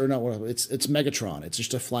Optimus, or not, it's Megatron. It's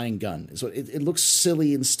just a flying gun. So it looks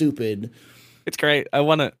silly and stupid. It's great. I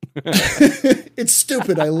want it. It's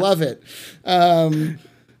stupid. I love it.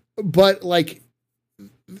 But like,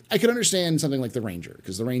 I could understand something like the Ranger,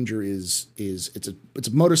 because the Ranger it's a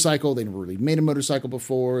motorcycle. They never really made a motorcycle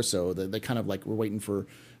before, so they kind of like they're waiting for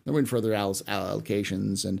other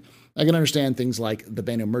allocations. And I can understand things like the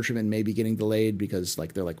Banu Merchantman may be getting delayed because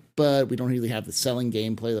like they're like, but we don't really have the selling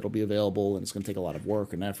gameplay that'll be available, and it's going to take a lot of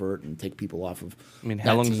work and effort and take people off of. I mean,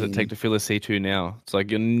 how long does it take to fill a C2 now? It's like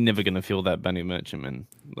you're never going to fill that Banu Merchantman.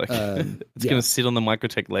 Like it's going to sit on the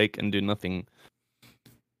Microtech Lake and do nothing.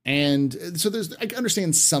 And so I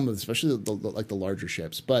understand some of, especially the larger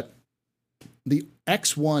ships, but the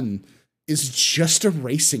X1 is just a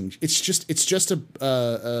racing. It's just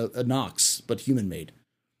a Nox, but human made.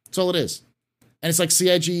 That's all it is. And it's like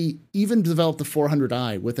CIG even developed the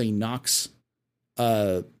 400i with a Nox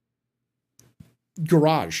garage,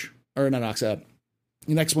 or not Nox, an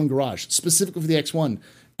X1 garage specifically for the X1,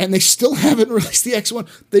 and they still haven't released the X1.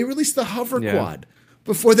 They released the hover quad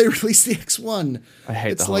before they released the X1. I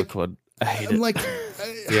hate the hover quad. I hate it. Like,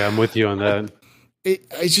 yeah, I'm with you on that.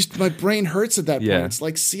 I just, my brain hurts at that point. It's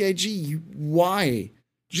like, CIG, why?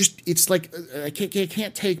 Just, it's like, I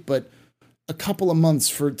can't take but a couple of months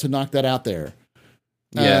to knock that out there.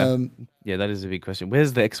 Yeah, that is a big question.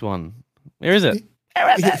 Where's the X1? Where is it?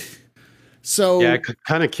 Where is it? So yeah, it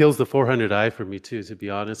kind of kills the 400i for me too, to be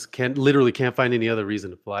honest. Literally can't find any other reason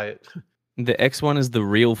to fly it. The X1 is the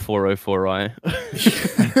real 404i.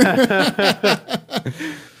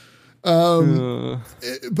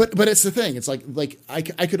 But it's the thing. It's like I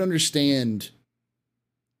could understand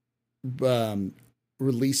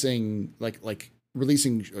releasing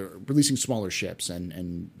smaller ships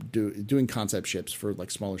and doing concept ships for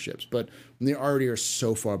like smaller ships, but when they already are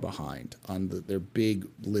so far behind on their big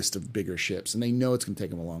list of bigger ships, and they know it's going to take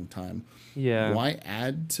them a long time. Yeah, why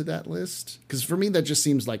add to that list? Because for me, that just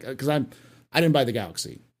seems like, because I didn't buy the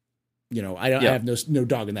Galaxy, I have no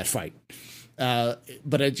dog in that fight.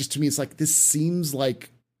 But to me, it's like, this seems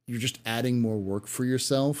like you're just adding more work for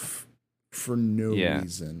yourself for no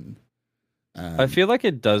reason. I feel like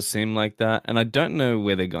it does seem like that, and I don't know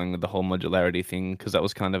where they're going with the whole modularity thing, because that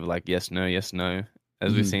was kind of like yes, no,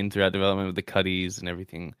 as we've seen throughout development with the cuddies and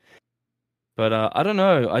everything. But I don't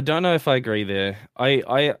know. I don't know if I agree there.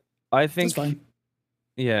 I think. That's fine.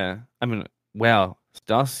 Yeah, I mean, wow.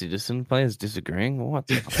 Star Citizen players disagreeing? What?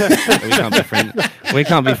 We can't be friends. We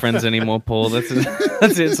can't be friends anymore, Paul. That's it.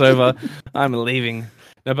 It's over. I'm leaving.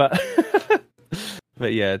 No, but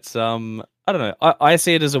yeah, it's I don't know. I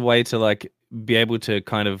see it as a way to like be able to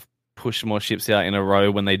kind of push more ships out in a row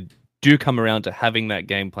when they do come around to having that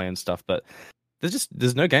gameplay and stuff. But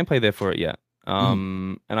there's no gameplay there for it yet.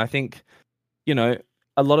 And I think a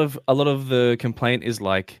lot of the complaint is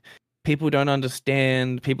like, people don't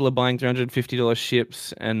understand. People are buying $350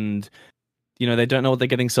 ships, and they don't know what they're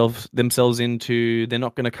getting themselves into. They're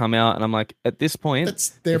not going to come out. And I'm like, at this point,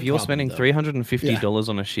 if you're spending $350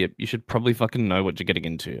 on a ship, you should probably fucking know what you're getting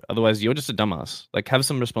into. Otherwise, you're just a dumbass. Like, have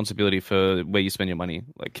some responsibility for where you spend your money.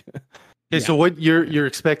 Like, so what you're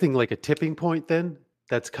expecting, like a tipping point then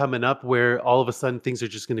that's coming up where all of a sudden things are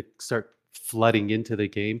just going to start flooding into the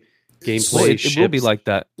gameplay. It will be like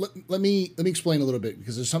that. Let me explain a little bit,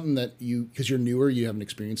 because there's something that because you're newer, you haven't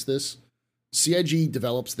experienced this. CIG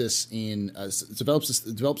develops this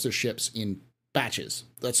develops their ships in batches.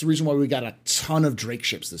 That's the reason why we got a ton of Drake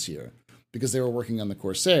ships this year, because they were working on the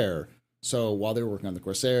Corsair. So while they were working on the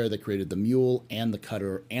Corsair, they created the Mule and the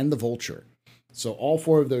Cutter and the Vulture. So all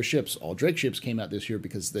 4 of those ships, all Drake ships, came out this year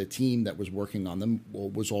because the team that was working on them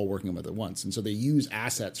was all working on them at once, and so they use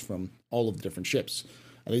assets from all of the different ships.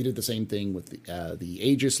 And they did the same thing with the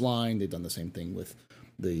Aegis line. They've done the same thing with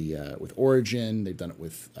with Origin. They've done it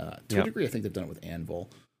with to a degree. I think they've done it with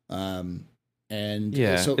Anvil. And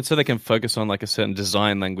so it's so they can focus on like a certain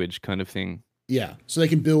design language kind of thing. Yeah, so they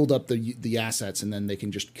can build up the assets, and then they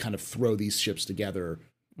can just kind of throw these ships together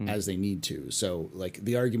as they need to. So, like,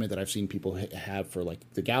 the argument that I've seen people have for,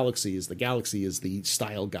 like, the Galaxy is the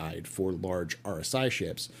style guide for large RSI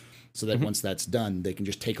ships, so that once that's done, they can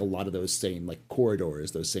just take a lot of those same, like,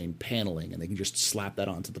 corridors, those same paneling, and they can just slap that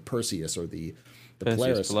onto the Perseus or the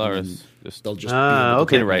Polaris. They'll just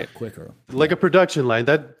be able to quicker. Like a production line.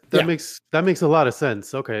 That makes a lot of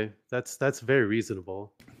sense. Okay, that's very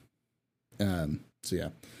reasonable. So yeah,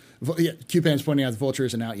 Q-Pan's pointing out the Vulture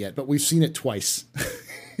isn't out yet, but we've seen it twice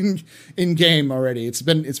in game already. It's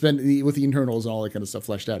been with the internals and all that kind of stuff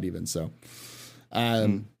fleshed out even. So,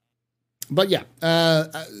 but yeah,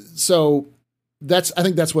 so I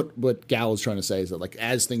think that's what Gal is trying to say, is that, like,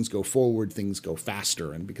 as things go forward, things go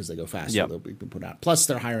faster, and because they go faster, they'll be put out. Plus,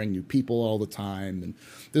 they're hiring new people all the time, and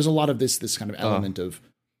there's a lot of this kind of element of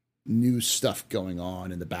new stuff going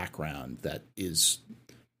on in the background that is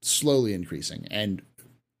slowly increasing. And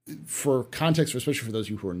for context, especially for those of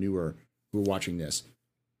you who are newer, who are watching this,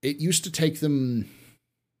 it used to take them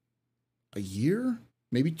a year,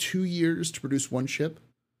 maybe 2 years to produce one ship.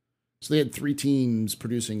 So they had 3 teams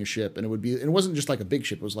producing a ship, and it wasn't just like a big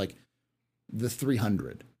ship. It was like the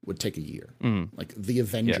 300 would take a year. Like the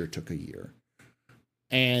Avenger took a year.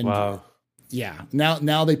 And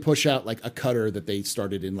now they push out like a cutter that they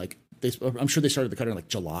started in I'm sure they started the cutter in like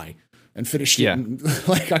July and finished it in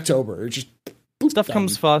like October. It just stuff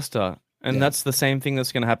comes faster, and that's the same thing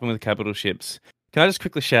that's going to happen with capital ships. Can I just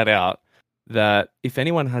quickly shout out that if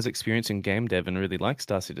anyone has experience in game dev and really likes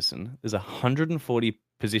Star Citizen, there's 140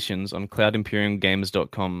 positions on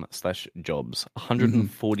cloudimperiumgames.com/jobs.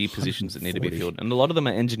 140 positions that need to be filled, and a lot of them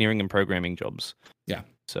are engineering and programming jobs. Yeah.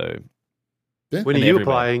 So, when are you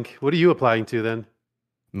applying? What are you applying to then?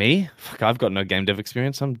 Me? Fuck, I've got no game dev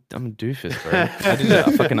experience. I'm a doofus, bro. I did a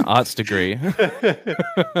fucking arts degree.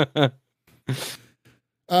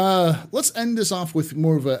 Let's end this off with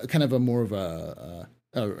more of a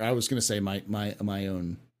I was going to say my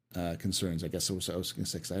own concerns. I guess I was going to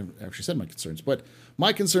say, because I actually said my concerns, but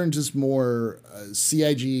my concerns is more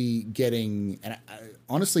CIG getting, and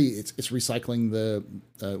honestly, it's recycling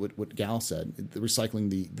what Gal said, recycling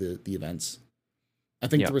the events. I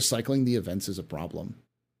think the recycling the events is a problem,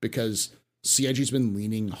 because CIG's been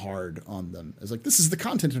leaning hard on them. It's like, this is the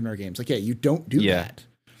content in our games. Like, you don't do that.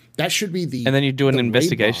 That should be and then you do an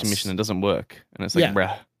investigation mission and it doesn't work, and it's like,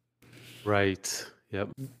 bruh. Right. Yep.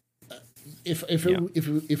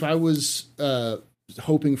 If I was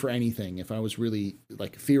hoping for anything, if I was really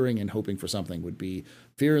like fearing and hoping for something, would be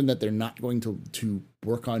fearing that they're not going to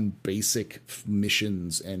work on basic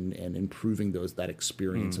missions and improving that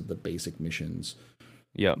experience of the basic missions.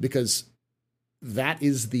 Yeah. Because that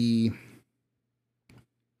is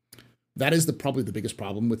probably the biggest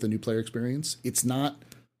problem with the new player experience. It's not,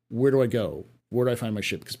 where do I go? Where do I find my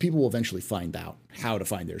ship? Because people will eventually find out how to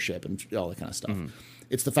find their ship and all that kind of stuff.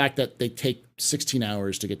 It's the fact that they take 16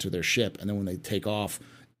 hours to get to their ship, and then when they take off,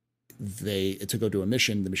 to go do a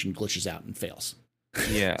mission, the mission glitches out and fails.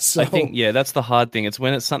 Yeah, so, I think that's the hard thing. It's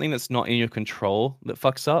when it's something that's not in your control that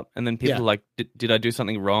fucks up, and then people are like, "Did I do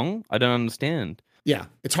something wrong? I don't understand." Yeah,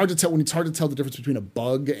 it's hard to tell the difference between a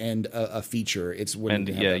bug and a feature. It's when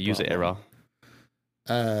user error.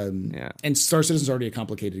 And Star Citizen's already a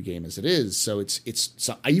complicated game as it is, so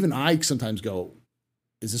even I sometimes go,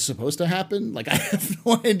 is this supposed to happen? Like, I have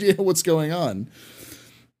no idea what's going on.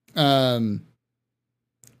 And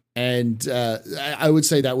I would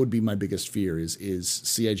say that would be my biggest fear is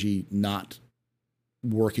CIG not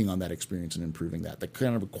working on that experience and improving that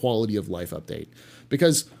kind of a quality of life update.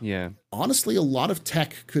 Because honestly, a lot of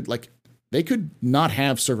tech they could not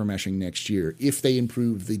have server meshing next year if they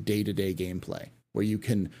improved the day-to-day gameplay, where you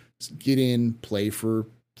can get in, play for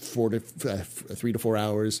 3 to 4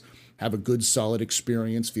 hours, have a good solid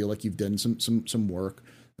experience, feel like you've done some work,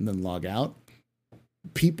 and then log out.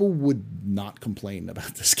 People would not complain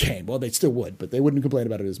about this game. Well, they still would, but they wouldn't complain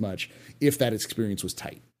about it as much if that experience was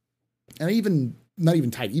tight. And not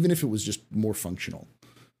even tight, even if it was just more functional.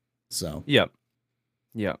 So yeah.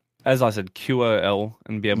 As I said, QOL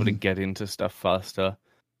and be able to get into stuff faster.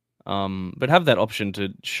 But have that option to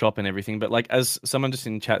shop and everything. But like, as someone just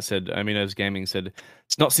in chat said, Amino's Gaming said,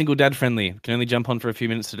 it's not single dad friendly. You can only jump on for a few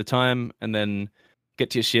minutes at a time, and then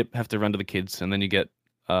get to your ship, have to run to the kids, and then you get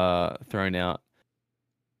thrown out.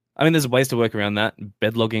 I mean, there's ways to work around that.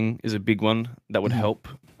 Bed logging is a big one that would Mhm. help.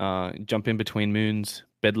 Jump in between moons,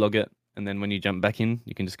 bed log it, and then when you jump back in,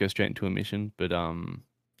 you can just go straight into a mission. But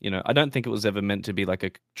I don't think it was ever meant to be like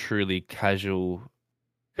a truly casual,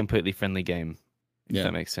 completely friendly game. If Yeah.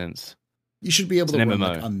 that makes sense. You should be able It's to an run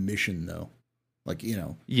like MMO. a mission though, like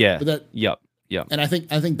Yeah. But that, Yep. and I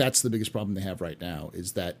think that's the biggest problem they have right now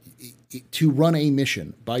is that to run a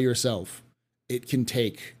mission by yourself, it can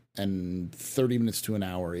take 30 minutes to an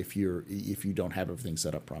hour if you don't have everything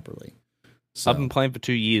set up properly. So, I've been playing for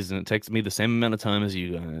 2 years, and it takes me the same amount of time as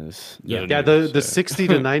you guys. Yeah. Yeah, the 60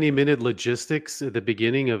 to 90 minute logistics at the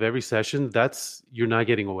beginning of every session, you're not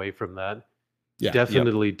getting away from that. Yeah.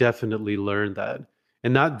 Definitely learn that.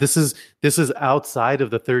 And not this is outside of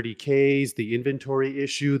the 30Ks, the inventory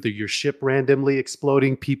issue, your ship randomly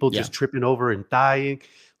exploding, people just tripping over and dying.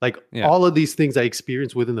 Like all of these things I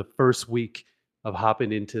experienced within the first week of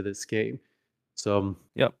hopping into this game. So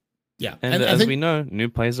Yep. Yeah. And I as think, we know, new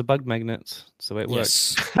players are bug magnets. That's the way it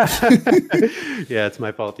works. yeah, it's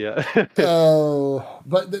my fault. Yeah.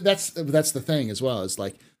 But that's the thing as well. Is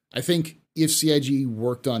like I think if CIG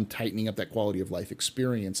worked on tightening up that quality of life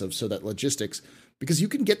experience so that logistics, because you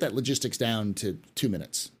can get that logistics down to 2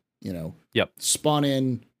 minutes. Yep. Spawn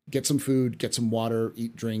in, get some food, get some water,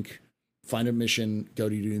 eat, drink, find a mission, go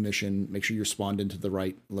to your mission, make sure you're spawned into the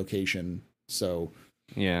right location. So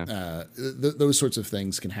yeah, those sorts of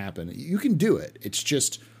things can happen. You can do it. It's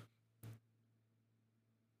just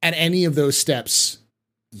at any of those steps,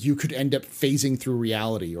 you could end up phasing through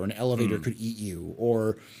reality, or an elevator could eat you,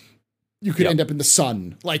 or you could end up in the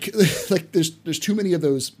sun. Like there's too many of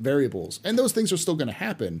those variables, and those things are still going to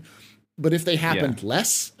happen. But if they happened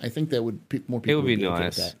less, I think that would more people it would be okay with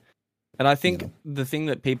nice. that. And I think the thing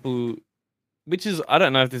that people, which is, I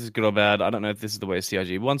don't know if this is good or bad. I don't know if this is the way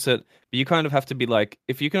CIG wants it, but you kind of have to be like,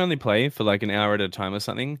 if you can only play for like an hour at a time or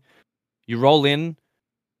something, you roll in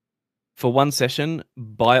for one session,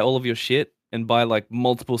 buy all of your shit, and buy like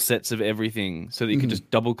multiple sets of everything so that you can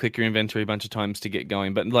just double click your inventory a bunch of times to get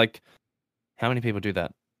going. But like, how many people do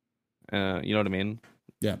that? You know what I mean?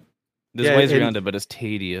 Yeah. There's ways around it, but it's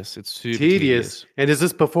tedious. It's super tedious. And is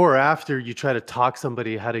this before or after you try to talk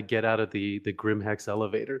somebody how to get out of the Grimhex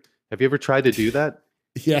elevator? Have you ever tried to do that?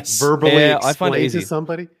 Yes. Verbally I explain find it easy to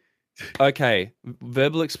somebody? Okay,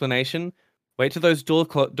 verbal explanation. Wait till those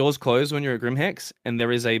doors close when you're at Grimhex, and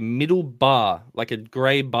there is a middle bar, like a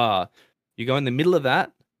grey bar. You go in the middle of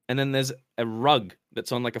that, and then there's a rug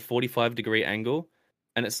that's on like a 45-degree angle,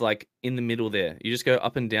 and it's like in the middle there. You just go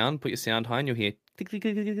up and down, put your sound high, and you'll hear click, click,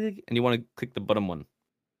 click, click, click, and you want to click the bottom one.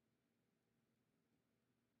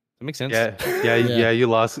 That makes sense? Yeah. You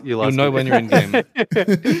lost. You'll know when you're in game.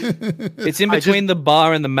 It's in between the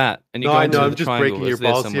bar and the mat, and you go into the I'm just triangle. breaking your It's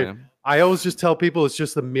there balls somewhere. here. I always just tell people it's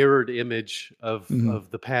just the mirrored image of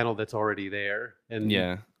the panel that's already there, and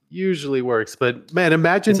usually works. But man,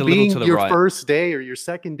 imagine being your first day or your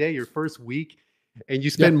second day, your first week, and you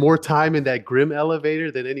spend more time in that Grim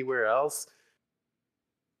elevator than anywhere else.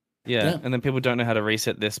 Yeah, and then people don't know how to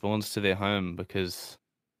reset their spawns to their home because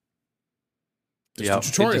there's no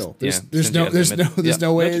tutorial. There's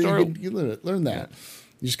no way you learn that.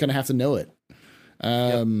 You're just gonna have to know it.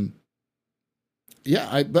 But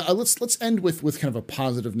let's end with kind of a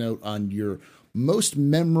positive note on your most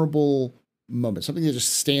memorable moment, something that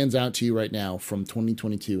just stands out to you right now from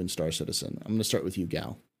 2022 in Star Citizen. I'm going to start with you,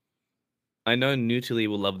 Gal. I know Nutili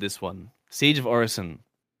will love this one. Siege of Orison.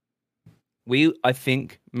 We, I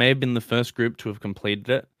think, may have been the first group to have completed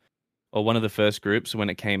it, or one of the first groups when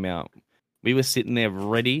it came out. We were sitting there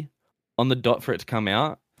ready on the dot for it to come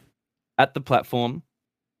out at the platform.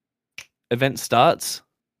 Event starts,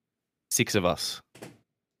 6 of us.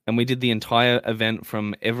 And we did the entire event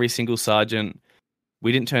from every single sergeant.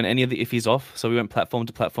 We didn't turn any of the IFIs off, so we went platform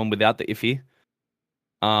to platform without the IFI.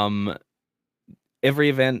 Every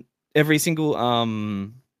event, every single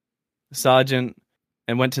sergeant,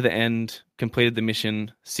 and went to the end, completed the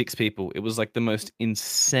mission, 6 people. It was like the most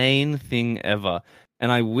insane thing ever.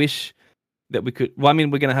 And I wish that we could... Well, I mean,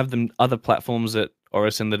 we're going to have them other platforms at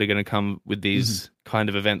Orison that are going to come with these kind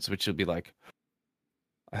of events, which will be like...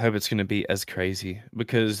 I hope it's going to be as crazy.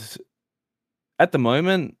 Because at the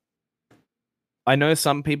moment, I know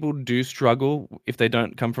some people do struggle if they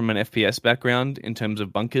don't come from an FPS background in terms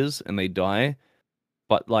of bunkers and they die.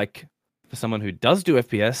 But like, for someone who does do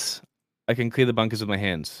FPS... I can clear the bunkers with my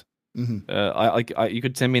hands. You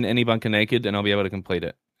could send me in any bunker naked and I'll be able to complete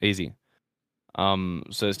it. Easy. So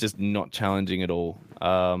it's just not challenging at all.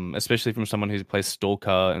 Especially from someone who plays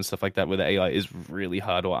Stalker and stuff like that, where the AI is really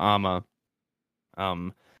hard, or Armor.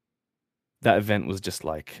 That event was just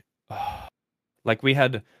like we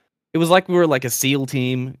had it was like we were like a SEAL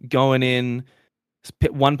team going in.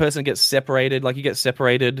 One person gets separated, like you get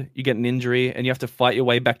separated, you get an injury, and you have to fight your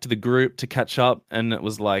way back to the group to catch up. And it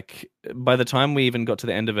was like, by the time we even got to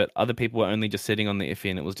the end of it, other people were only just sitting on the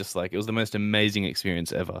iffy, and it was just like, it was the most amazing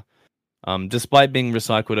experience ever. Despite being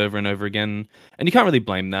recycled over and over again. And you can't really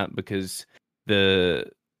blame that because the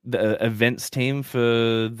events team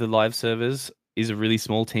for the live servers is a really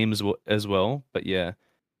small team as well. But yeah, have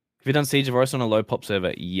you done Siege of Orison on a low pop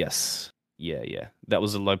server? Yes. Yeah. That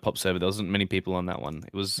was a low pop server. There wasn't many people on that one.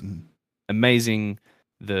 It was amazing.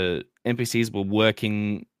 The NPCs were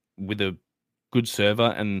working with a good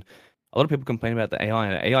server, and a lot of people complain about the AI.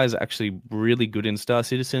 The AI is actually really good in Star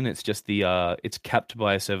Citizen. It's just it's capped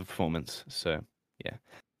by server performance. So yeah,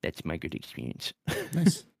 that's my good experience.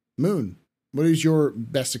 Nice. Moon, what is your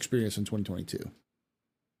best experience in 2022?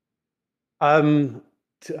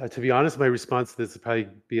 To be honest, my response to this would probably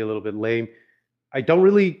be a little bit lame. I can't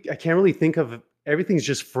really think of, everything's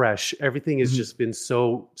just fresh. Everything has just been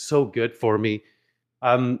so good for me.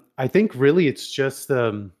 I think really it's just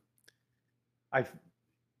like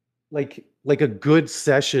a good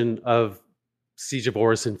session of Siege of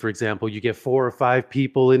Orison, for example. You get 4 or 5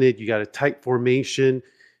 people in it. You got a tight formation.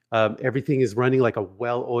 Everything is running like a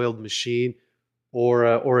well-oiled machine, or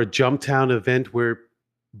a Jumptown event where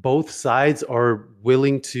both sides are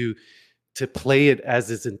willing to play it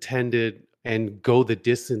as it's intended and go the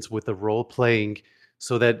distance with the role playing,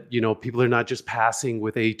 so that, you know, people are not just passing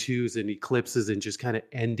with A2s and eclipses and just kind of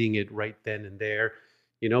ending it right then and there,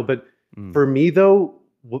 you know. But for me though,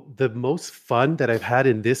 the most fun that I've had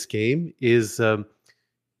in this game is I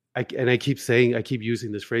keep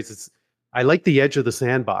using this phrase, I like the edge of the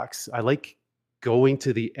sandbox. I like going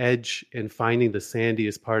to the edge and finding the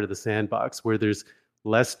sandiest part of the sandbox where there's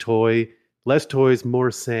less toys, more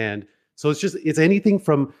sand. So it's anything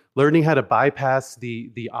from learning how to bypass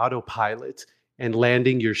the autopilot and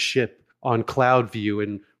landing your ship on cloud view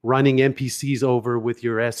and running NPCs over with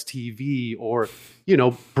your STV, or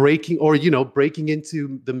breaking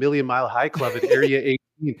into the Million Mile High Club at Area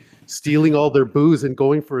 18, stealing all their booze and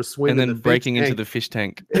going for a swim, and then breaking into the fish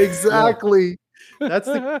tank. Exactly.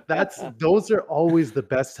 Those are always the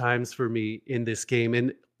best times for me in this game,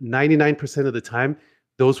 and 99% of the time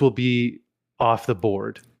those will be off the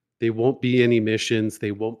board. They won't be any missions.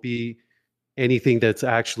 They won't be anything that's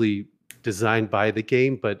actually designed by the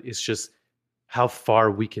game, but it's just how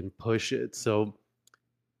far we can push it. So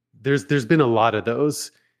there's been a lot of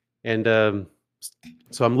those, and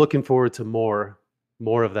so I'm looking forward to more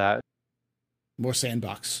of that. More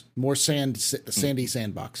sandbox, more sandy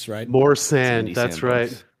sandbox, right? More sand. That's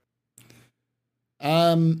sandbox.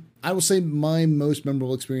 Right. I will say my most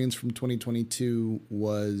memorable experience from 2022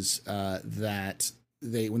 was that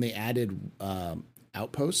when they added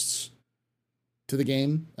outposts to the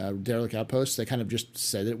game, derelict outposts, they kind of just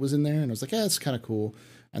said it was in there, and I was like, yeah, it's kind of cool.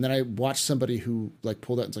 And then I watched somebody who like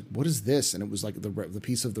pulled out and was like, what is this? And it was like the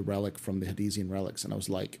piece of the relic from the Hadesian relics, and I was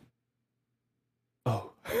like,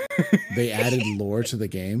 oh, they added lore to the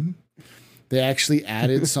game. They actually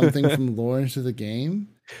added something from lore to the game.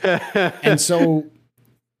 And so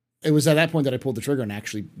it was at that point that I pulled the trigger and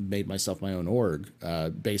actually made myself my own org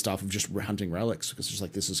based off of just hunting relics, because it's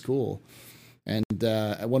like, this is cool. And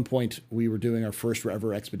at one point we were doing our first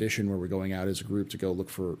ever expedition where we're going out as a group to go look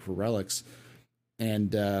for relics.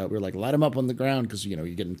 And we were like, light them up on the ground, because, you know,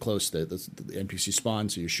 you're getting close to the NPC spawn,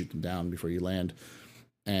 so you shoot them down before you land.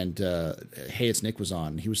 And Hey It's Nick was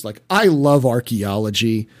on. He was like, I love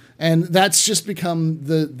archaeology. And that's just become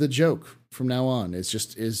the joke from now on. It's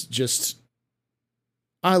just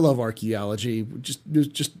I love archaeology.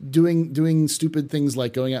 Just doing stupid things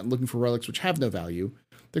like going out and looking for relics, which have no value.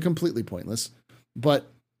 They're completely pointless. But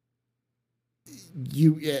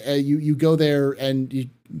you go there and you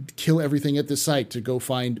kill everything at this site to go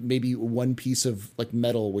find maybe one piece of like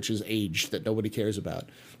metal which is aged that nobody cares about.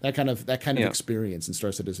 That kind of experience in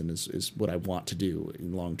Star Citizen is what I want to do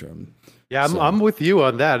in long term. Yeah, I'm with you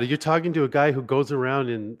on that. You're talking to a guy who goes around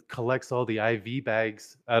and collects all the IV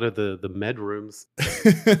bags out of the med rooms.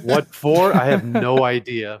 What for? I have no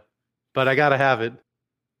idea, but I gotta have it.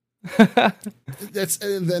 That's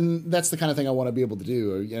the kind of thing I want to be able to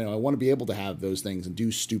do. You know, I want to be able to have those things and do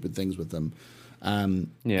stupid things with them. And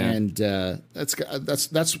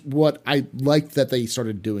that's what I like, that they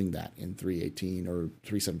started doing that in 3.18 or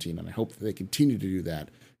 3.17, and I hope that they continue to do that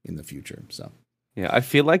in the future. So yeah, I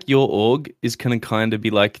feel like your org is gonna kind of be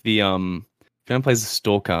like the if anyone plays the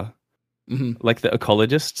Stalker, like the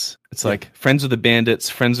ecologists. It's like friends with the bandits,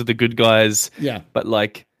 friends with the good guys. Yeah, but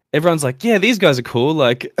like everyone's like, yeah, these guys are cool.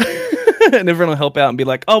 Like, and everyone will help out and be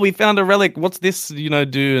like, oh, we found a relic. What's this?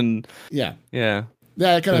 Do and yeah.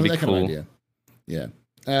 Yeah, that kind That'd be of cool. idea. Yeah.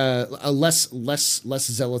 A less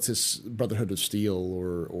zealotous Brotherhood of Steel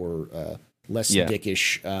or less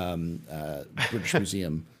dickish British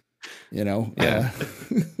Museum. You know. Yeah.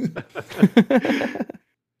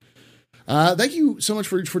 Thank you so much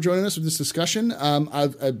for joining us with this discussion. We're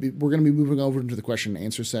going to be moving over into the question and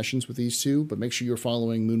answer sessions with these two, but make sure you're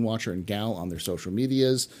following Moonwatcher and Gal on their social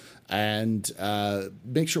medias, and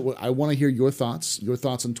make sure I want to hear your thoughts on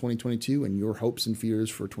 2022 and your hopes and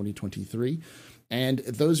fears for 2023. And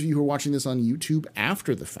those of you who are watching this on YouTube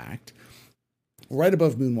after the fact, right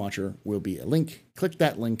above Moonwatcher will be a link. Click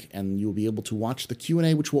that link, and you'll be able to watch the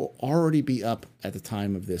Q&A, which will already be up at the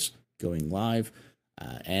time of this going live.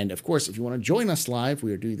 And of course, if you want to join us live,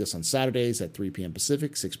 we are doing this on Saturdays at 3 p.m.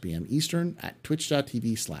 Pacific, 6 p.m. Eastern at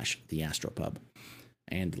twitch.tv/theastropub.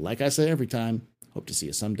 And like I say every time, hope to see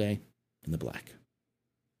you someday in the black.